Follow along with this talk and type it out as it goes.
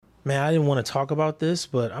Man, I didn't want to talk about this,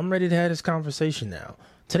 but I'm ready to have this conversation now.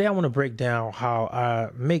 Today, I want to break down how I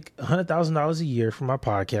make $100,000 a year for my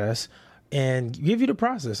podcast and give you the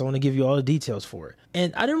process. I want to give you all the details for it.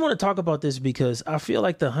 And I didn't want to talk about this because I feel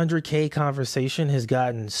like the 100K conversation has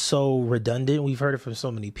gotten so redundant. We've heard it from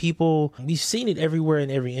so many people. We've seen it everywhere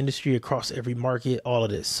in every industry, across every market, all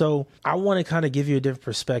of this. So I want to kind of give you a different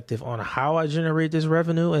perspective on how I generate this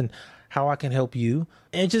revenue and how I can help you,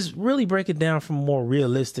 and just really break it down from a more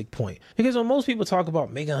realistic point. Because when most people talk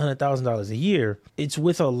about making $100,000 a year, it's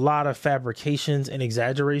with a lot of fabrications and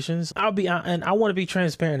exaggerations. I want to be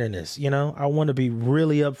transparent in this. I want to be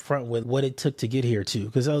really upfront with what it took to get here too.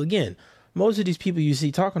 Because again, most of these people you see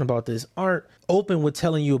talking about this aren't open with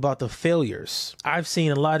telling you about the failures. I've seen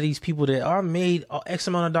a lot of these people that are made X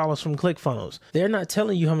amount of dollars from ClickFunnels. They're not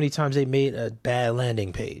telling you how many times they made a bad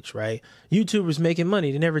landing page, right? YouTubers making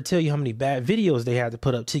money, they never tell you how many bad videos they had to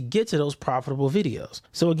put up to get to those profitable videos.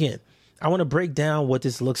 So again, I want to break down what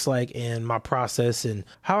this looks like and my process and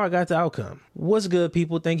how I got the outcome. What's good,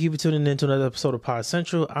 people? Thank you for tuning in to another episode of Pod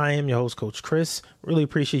Central. I am your host, Coach Chris. Really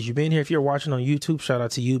appreciate you being here. If you're watching on YouTube, shout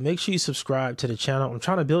out to you. Make sure you subscribe to the channel. I'm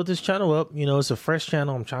trying to build this channel up. It's a fresh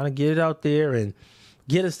channel. I'm trying to get it out there and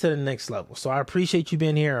get us to the next level. So I appreciate you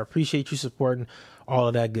being here. I appreciate you supporting all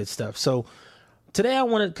of that good stuff. So today, I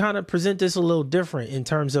want to kind of present this a little different in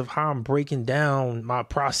terms of how I'm breaking down my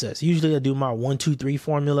process. Usually I do my 1, 2, 3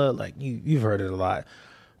 formula, like you've heard it a lot.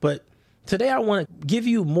 But today I want to give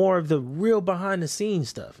you more of the real behind the scenes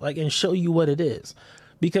stuff, and show you what it is.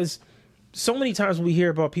 Because so many times when we hear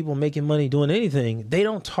about people making money doing anything, they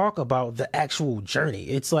don't talk about the actual journey.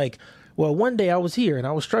 It's like, well, one day I was here and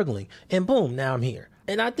I was struggling and boom, now I'm here.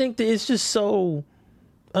 And I think that it's just so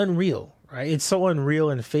unreal, right? It's so unreal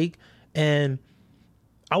and fake. And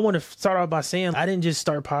I want to start out by saying I didn't just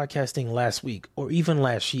start podcasting last week or even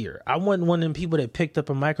last year. I wasn't one of them people that picked up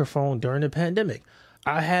a microphone during the pandemic.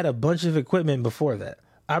 I had a bunch of equipment before that.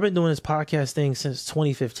 I've been doing this podcast thing since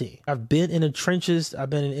 2015. I've been in the trenches. I've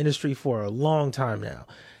been in the industry for a long time now.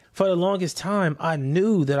 For the longest time, I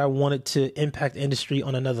knew that I wanted to impact the industry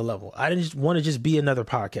on another level. I didn't just want to just be another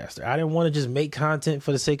podcaster. I didn't want to just make content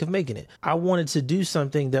for the sake of making it. I wanted to do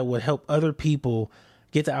something that would help other people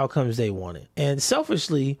get the outcomes they wanted. And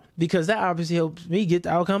selfishly, because that obviously helps me get the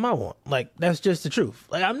outcome I want. That's just the truth.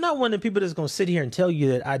 I'm not one of the people that's going to sit here and tell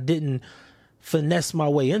you that I didn't finesse my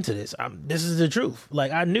way into this. This is the truth.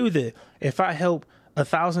 I knew that if I help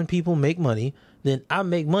 1,000 people make money, then I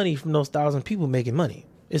make money from those 1,000 people making money.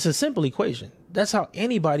 It's a simple equation. That's how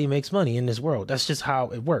anybody makes money in this world. That's just how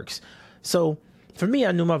it works. So for me,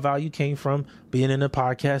 I knew my value came from being in the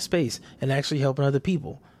podcast space and actually helping other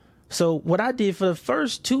people. So what I did for the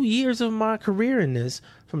first 2 years of my career in this,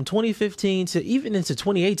 from 2015 to even into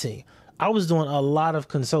 2018, I was doing a lot of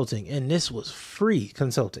consulting, and this was free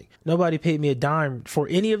consulting. Nobody paid me a dime for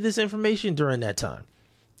any of this information during that time.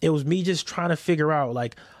 It was me just trying to figure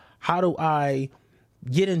out, how do I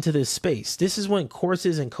get into this space? This is when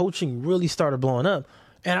courses and coaching really started blowing up,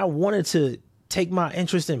 and I wanted to take my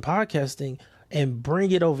interest in podcasting and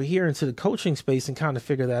bring it over here into the coaching space and kind of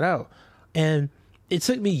figure that out. And it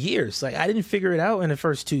took me years. I didn't figure it out in the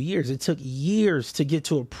first 2 years. It took years to get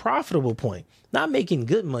to a profitable point, not making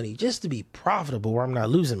good money, just to be profitable where I'm not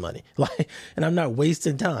losing money, and I'm not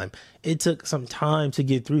wasting time. It took some time to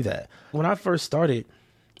get through that. When I first started,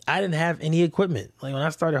 I didn't have any equipment. When I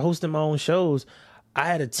started hosting my own shows, I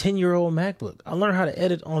had a 10-year-old MacBook. I learned how to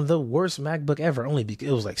edit on the worst MacBook ever, only because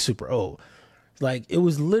it was super old. It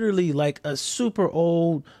was literally a super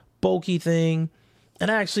old, bulky thing. And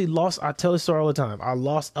I actually I tell this story all the time. I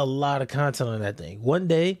lost a lot of content on that thing. One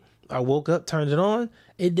day I woke up, turned it on.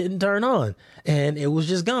 It didn't turn on and it was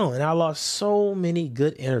just gone. And I lost so many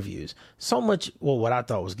good interviews, so much. Well, what I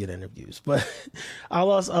thought was good interviews, but I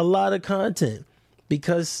lost a lot of content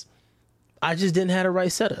because I just didn't have the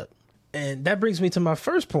right setup. And that brings me to my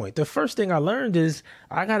first point. The first thing I learned is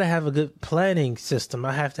I got to have a good planning system.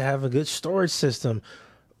 I have to have a good storage system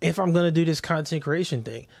if I'm going to do this content creation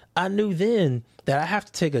thing. I knew then that I have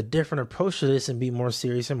to take a different approach to this and be more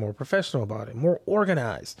serious and more professional about it, more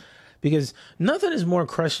organized, because nothing is more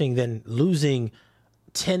crushing than losing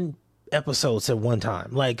 10 episodes at one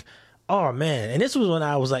time. Oh man. And this was when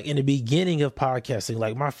I was in the beginning of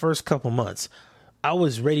podcasting, my first couple months. I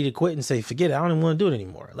was ready to quit and say, forget it. I don't even want to do it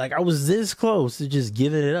anymore. I was this close to just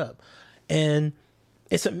giving it up. And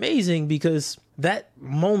it's amazing because that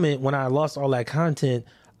moment when I lost all that content,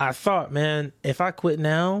 I thought, man, if I quit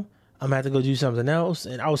now, I'm gonna have to go do something else.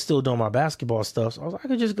 And I was still doing my basketball stuff. So I was like, I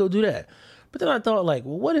could just go do that. But then I thought, well,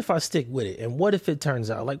 what if I stick with it? And what if it turns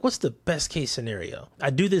out, what's the best case scenario? I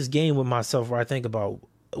do this game with myself where I think about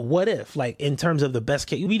what if, like in terms of the best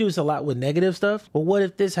case, we do this a lot with negative stuff. Well, what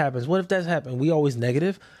if this happens? What if that's happened? We always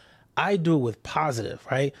negative. I do it with positive,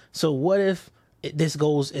 right? So what if this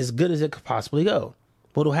goes as good as it could possibly go?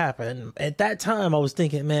 What'll happen? At that time, I was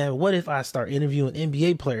thinking, man, what if I start interviewing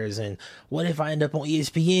NBA players, and what if I end up on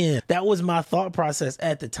ESPN? That was my thought process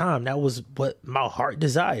at the time. That was what my heart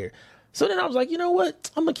desired. So then I was like, you know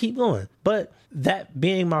what? I'm going to keep going. But that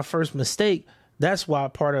being my first mistake, that's why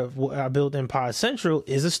part of what I built in Pod Central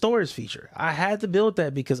is a storage feature. I had to build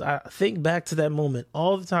that because I think back to that moment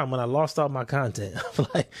all the time when I lost all my content.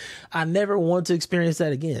 Like, I never want to experience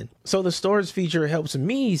that again. So the storage feature helps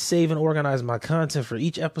me save and organize my content for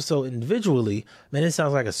each episode individually. Man, it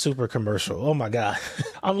sounds like a super commercial. Oh my God.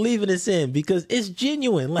 I'm leaving this in because it's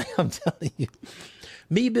genuine. Like I'm telling you.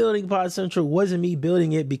 Me building Pod Central wasn't me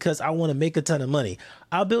building it because I want to make a ton of money.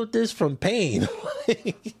 I built this from pain.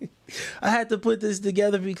 I had to put this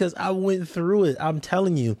together because I went through it. I'm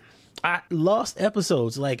telling you, I lost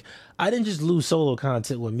episodes. Like, I didn't just lose solo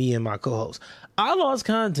content with me and my co-host. I lost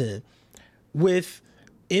content with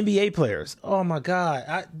NBA players. Oh my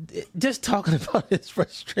God. Just talking about it's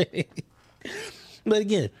frustrating. But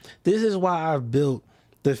again, this is why I've built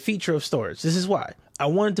the feature of storage. This is why I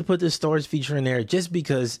wanted to put this storage feature in there, just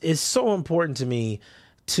because it's so important to me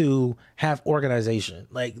to have organization,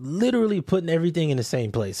 like literally putting everything in the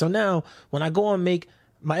same place. So now when I go and make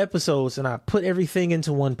my episodes and I put everything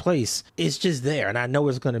into one place, it's just there and I know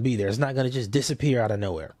it's going to be there. It's not going to just disappear out of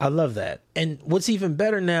nowhere. I love that. And what's even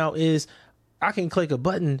better now is I can click a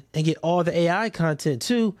button and get all the AI content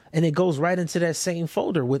too, and it goes right into that same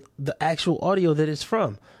folder with the actual audio that it's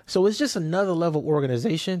from. So it's just another level of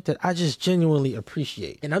organization that I just genuinely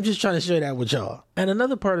appreciate. And I'm just trying to share that with y'all. And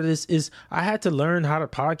another part of this is I had to learn how to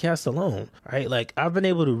podcast alone, right? Like, I've been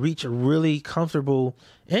able to reach a really comfortable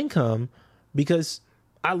income because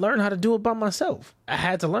I learned how to do it by myself. I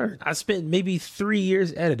had to learn. I spent maybe 3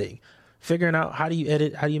 years editing, figuring out how do you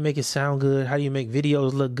edit, how do you make it sound good, how do you make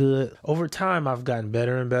videos look good. Over time, I've gotten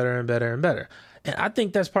better and better and better and better. And I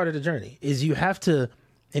think that's part of the journey, is you have to,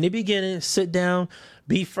 in the beginning, sit down,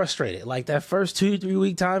 be frustrated. Like that first 2-3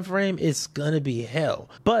 week time frame, it's gonna be hell.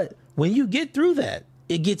 But when you get through that,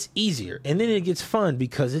 it gets easier, and then it gets fun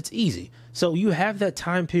because it's easy. So you have that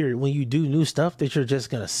time period when you do new stuff that you're just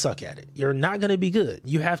gonna suck at it. You're not gonna be good.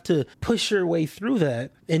 You have to push your way through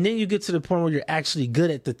that, and then you get to the point where you're actually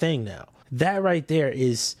good at the thing now. That right there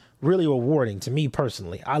is really rewarding to me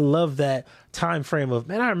personally. I love that time frame of,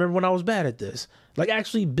 man, I remember when I was bad at this. Like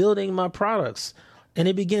actually building my products. In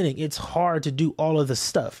the beginning, it's hard to do all of the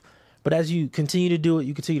stuff. But as you continue to do it,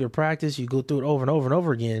 you continue to practice, you go through it over and over and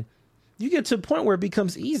over again, you get to a point where it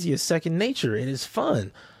becomes easy. It's second nature. It is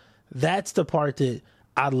fun. That's the part that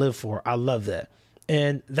I live for. I love that.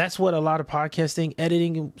 And that's what a lot of podcasting,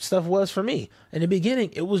 editing and stuff was for me. In the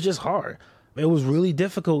beginning, it was just hard. It was really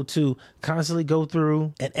difficult to constantly go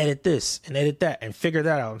through and edit this and edit that and figure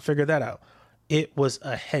that out and figure that out. It was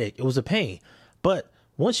a headache. It was a pain. But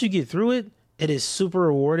once you get through it, it is super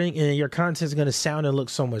rewarding, and your content is going to sound and look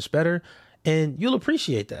so much better, and you'll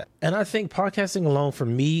appreciate that. And I think podcasting alone for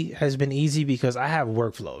me has been easy because I have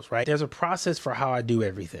workflows, right? There's a process for how I do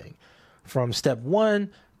everything from step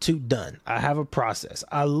 1 to done. I have a process.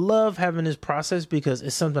 I love having this process because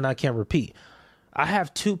it's something I can't repeat. I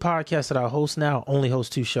have 2 podcasts that I host now, only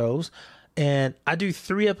host 2 shows, and I do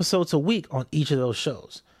 3 episodes a week on each of those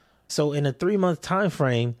shows. So in a 3-month time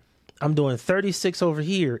frame, I'm doing 36 over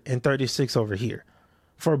here and 36 over here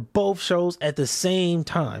for both shows at the same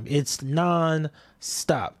time. It's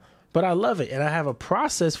non-stop, but I love it. And I have a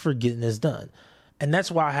process for getting this done. And that's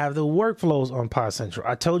why I have the workflows on Pod Central.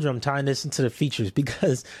 I told you I'm tying this into the features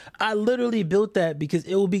because I literally built that because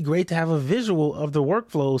it would be great to have a visual of the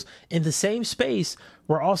workflows in the same space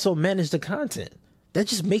where I also manage the content. That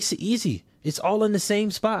just makes it easy. It's all in the same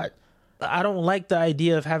spot. I don't like the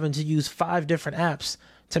idea of having to use 5 different apps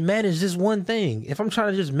to manage this one thing. If I'm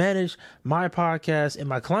trying to just manage my podcast and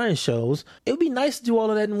my client shows, it would be nice to do all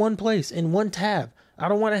of that in one place, in one tab. I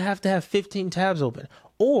don't want to have 15 tabs open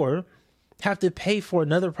or have to pay for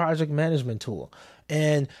another project management tool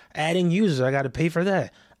and adding users. I got to pay for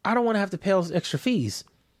that. I don't want to have to pay all those extra fees.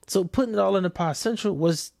 So putting it all in the Pod Central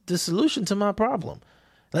was the solution to my problem.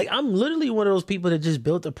 Like, I'm literally one of those people that just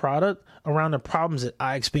built a product around the problems that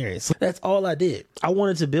I experienced. That's all I did. I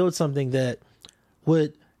wanted to build something that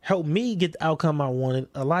would help me get the outcome I wanted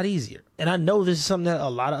a lot easier. And I know this is something that a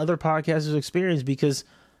lot of other podcasters experience because,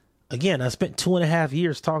 again, I spent 2.5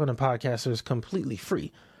 years talking to podcasters completely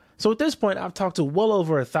free. So at this point, I've talked to well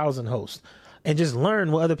over 1,000 hosts and just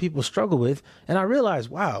learned what other people struggle with. And I realized,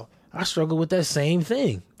 wow, I struggle with that same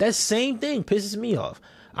thing. That same thing pisses me off.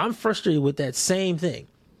 I'm frustrated with that same thing.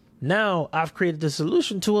 Now I've created the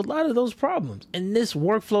solution to a lot of those problems. And this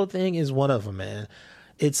workflow thing is one of them, man.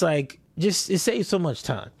 It's like, it saves so much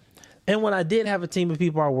time. And when I did have a team of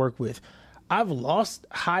people I work with, I've lost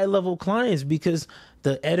high level clients because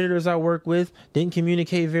the editors I work with didn't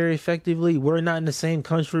communicate very effectively. We're not in the same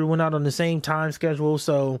country. We're not on the same time schedule.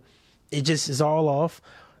 So it just is all off.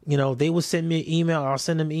 You know, they will send me an email. I'll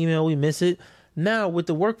send them an email. We miss it. Now with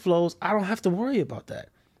the workflows, I don't have to worry about that.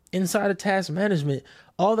 Inside of task management,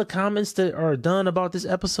 all the comments that are done about this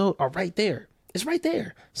episode are right there. It's right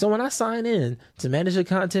there. So when I sign in to manage the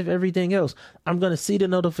content, everything else, I'm going to see the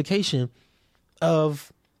notification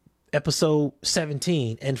of episode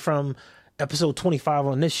 17 and from episode 25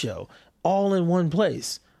 on this show, all in one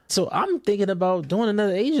place. So I'm thinking about doing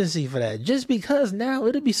another agency for that, just because now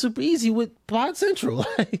it'll be super easy with Pod Central.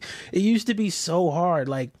 Like, it used to be so hard.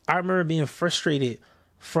 Like, I remember being frustrated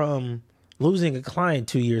from losing a client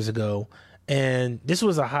 2 years ago, and this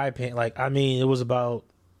was a high pay. Like, I mean, it was about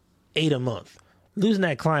 $8 a month. Losing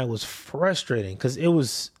that client was frustrating because it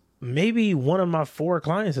was maybe one of my 4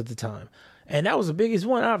 clients at the time. And that was the biggest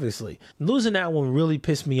one, obviously. Losing that one really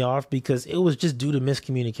pissed me off because it was just due to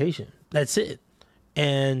miscommunication. That's it.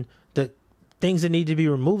 And the things that need to be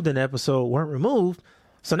removed in the episode weren't removed.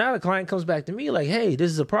 So now the client comes back to me like, hey,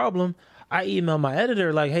 this is a problem. I email my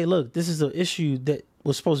editor like, hey, look, this is the issue that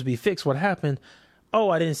was supposed to be fixed. What happened? Oh,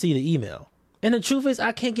 I didn't see the email. And the truth is,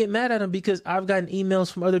 I can't get mad at him because I've gotten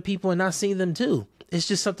emails from other people and I've seen them too. It's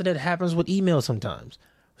just something that happens with email sometimes.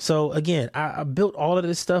 So again, I built all of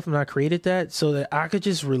this stuff and I created that so that I could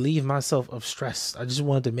just relieve myself of stress. I just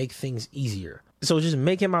wanted to make things easier. So just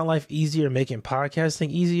making my life easier, making podcasting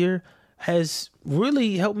easier has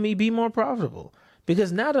really helped me be more profitable.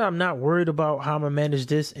 Because now that I'm not worried about how I'm going to manage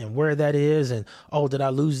this and where that is and, oh, did I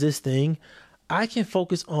lose this thing? I can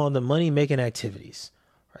focus on the money making activities,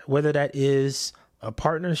 right? Whether that is a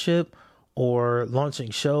partnership or launching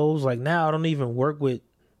shows. Like now I don't even work with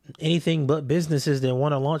anything but businesses that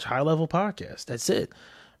want to launch high level podcasts. That's it.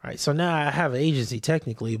 All right. So now I have an agency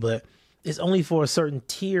technically, but it's only for a certain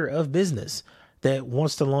tier of business that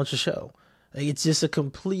wants to launch a show. Like, it's just a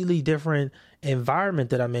completely different environment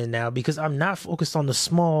that I'm in now because I'm not focused on the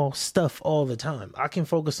small stuff all the time. I can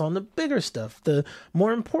focus on the bigger stuff, the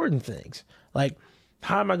more important things. Like,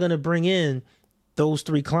 how am I going to bring in those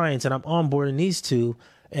 3 clients and I'm onboarding these 2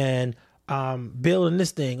 and building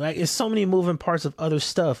this thing? Like, it's so many moving parts of other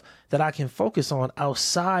stuff that I can focus on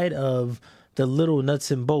outside of the little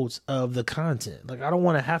nuts and bolts of the content. Like, I don't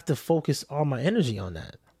want to have to focus all my energy on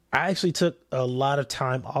that. I actually took a lot of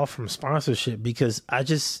time off from sponsorship because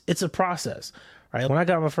it's a process, right? When I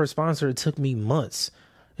got my first sponsor, it took me months.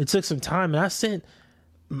 It took some time and I sent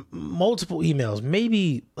multiple emails,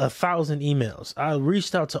 maybe 1,000 emails. I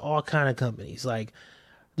reached out to all kind of companies like,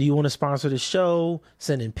 do you want to sponsor the show?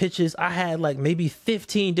 Sending pitches. I had like maybe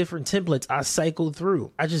 15 different templates I cycled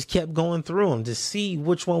through. I just kept going through them to see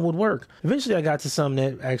which one would work. Eventually I got to some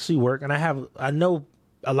that actually work. And I know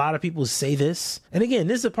a lot of people say this. And again,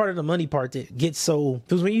 this is a part of the money part that gets so,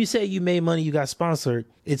 because when you say you made money, you got sponsored,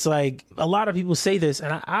 it's like a lot of people say this.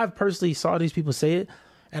 And I've personally saw these people say it.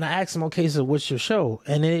 And I asked them, okay, so what's your show?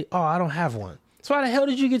 And I don't have one. So why the hell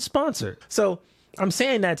did you get sponsored? So I'm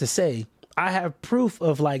saying that to say, I have proof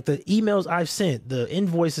of like the emails I've sent, the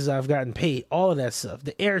invoices I've gotten paid, all of that stuff,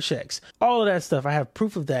 the air checks, all of that stuff. I have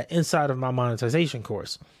proof of that inside of my monetization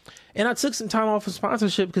course. And I took some time off of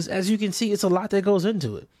sponsorship because as you can see, it's a lot that goes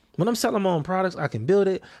into it. When I'm selling my own products, I can build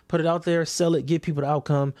it, put it out there, sell it, give people the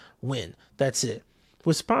outcome, win. That's it.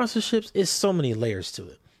 With sponsorships, it's so many layers to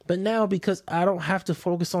it. But now, because I don't have to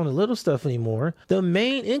focus on the little stuff anymore, the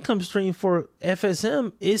main income stream for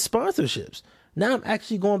FSM is sponsorships. Now I'm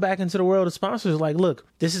actually going back into the world of sponsors. Like, look,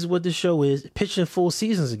 this is what the show is, pitching full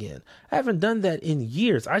seasons again. I haven't done that in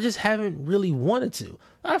years. I just haven't really wanted to.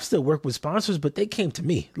 I've still worked with sponsors, but they came to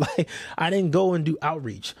me. Like, I didn't go and do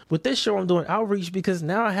outreach. With this show, I'm doing outreach because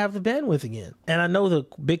now I have the bandwidth again. And I know the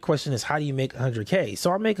big question is, how do you make 100K?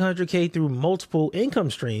 So I make 100K through multiple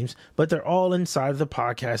income streams, but they're all inside of the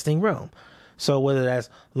podcasting realm. So whether that's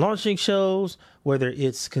launching shows, whether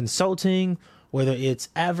it's consulting, whether it's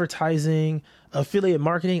advertising, affiliate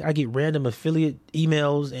marketing, I get random affiliate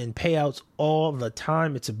emails and payouts all the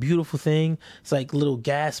time. It's a beautiful thing. It's like little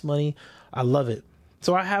gas money. I love it.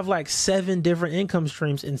 So I have like 7 different income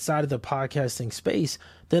streams inside of the podcasting space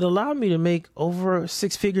that allow me to make over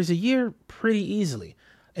 6 figures a year pretty easily.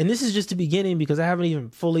 And this is just the beginning because I haven't even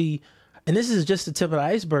fully, and this is just the tip of the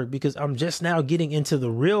iceberg because I'm just now getting into the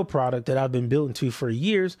real product that I've been building to for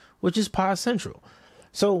years, which is Pod Central.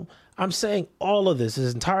 So I'm saying all of this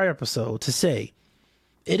entire episode to say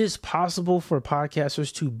it is possible for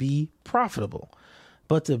podcasters to be profitable.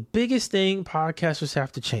 But the biggest thing podcasters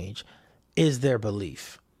have to change is their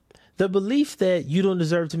belief. The belief that you don't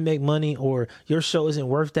deserve to make money or your show isn't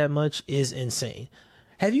worth that much is insane.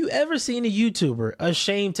 Have you ever seen a YouTuber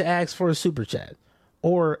ashamed to ask for a super chat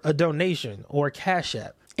or a donation or a Cash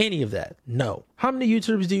App? Any of that? No. How many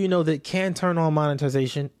YouTubers do you know that can turn on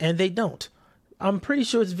monetization and they don't? I'm pretty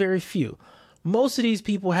sure it's very few. Most of these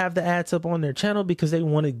people have the ads up on their channel because they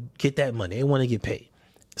want to get that money. They want to get paid.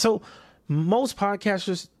 So most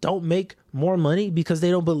podcasters don't make more money because they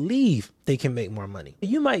don't believe they can make more money.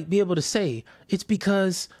 You might be able to say it's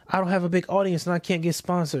because I don't have a big audience and I can't get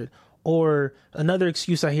sponsored. Or another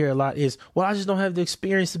excuse I hear a lot is, well, I just don't have the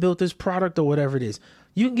experience to build this product or whatever it is.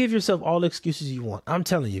 You can give yourself all the excuses you want. I'm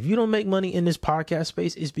telling you, if you don't make money in this podcast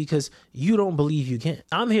space, it's because you don't believe you can.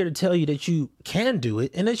 I'm here to tell you that you can do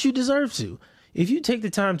it and that you deserve to. If you take the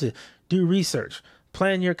time to do research,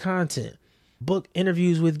 plan your content, book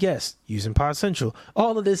interviews with guests using Pod Central,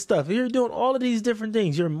 all of this stuff. If you're doing all of these different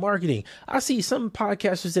things, you're marketing. I see some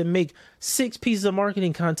podcasters that make 6 pieces of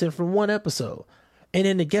marketing content from one episode, and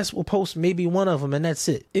then the guest will post maybe one of them, and that's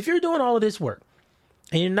it. If you're doing all of this work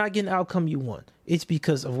and you're not getting the outcome you want, it's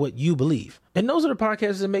because of what you believe. And those are the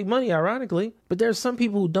podcasters that make money, ironically. But there's some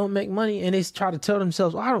people who don't make money and they try to tell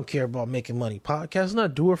themselves, I don't care about making money. Podcasts,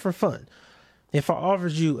 not do it for fun. If I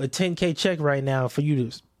offered you a $10K check right now for you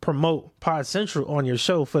to promote Pod Central on your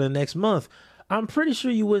show for the next month, I'm pretty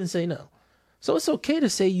sure you wouldn't say no. So it's okay to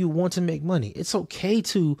say you want to make money. It's okay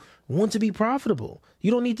to want to be profitable.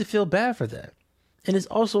 You don't need to feel bad for that. And it's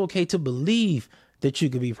also okay to believe that you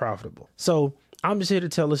could be profitable. So I'm just here to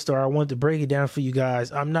tell a story. I wanted to break it down for you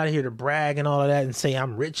guys. I'm not here to brag and all of that and say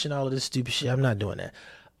I'm rich and all of this stupid shit. I'm not doing that.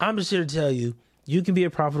 I'm just here to tell you, you can be a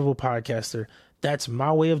profitable podcaster. That's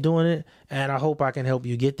my way of doing it. And I hope I can help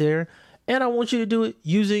you get there. And I want you to do it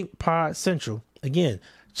using Pod Central. Again,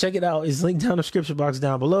 check it out. It's linked down in the description box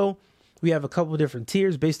down below. We have a couple of different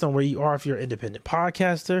tiers based on where you are, if you're an independent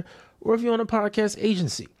podcaster or if you're on a podcast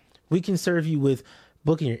agency. We can serve you with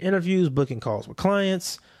booking your interviews, booking calls with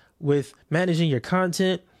clients, with managing your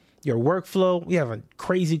content, your workflow. We have a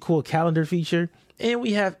crazy cool calendar feature, and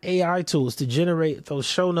we have AI tools to generate those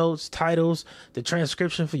show notes, titles, the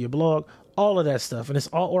transcription for your blog, all of that stuff. And it's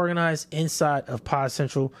all organized inside of Pod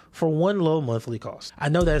Central for one low monthly cost. I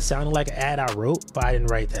know that sounded like an ad I wrote, but I didn't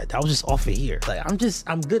write that. That was just off of here. Like,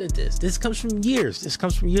 I'm good at this. This comes from years. This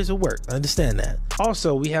comes from years of work. I understand that.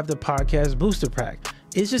 Also, we have the Podcast Booster Pack.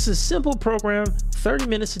 It's just a simple program, 30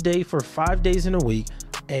 minutes a day for 5 days in a week,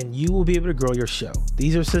 and you will be able to grow your show.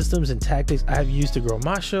 These are systems and tactics I have used to grow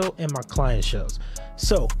my show and my client shows.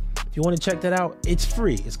 So if you want to check that out, it's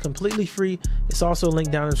free. It's completely free. It's also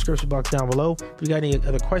linked down in the description box down below. If you got any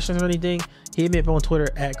other questions or anything, hit me up on Twitter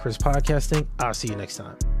at Chris Podcasting. I'll see you next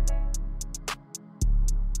time.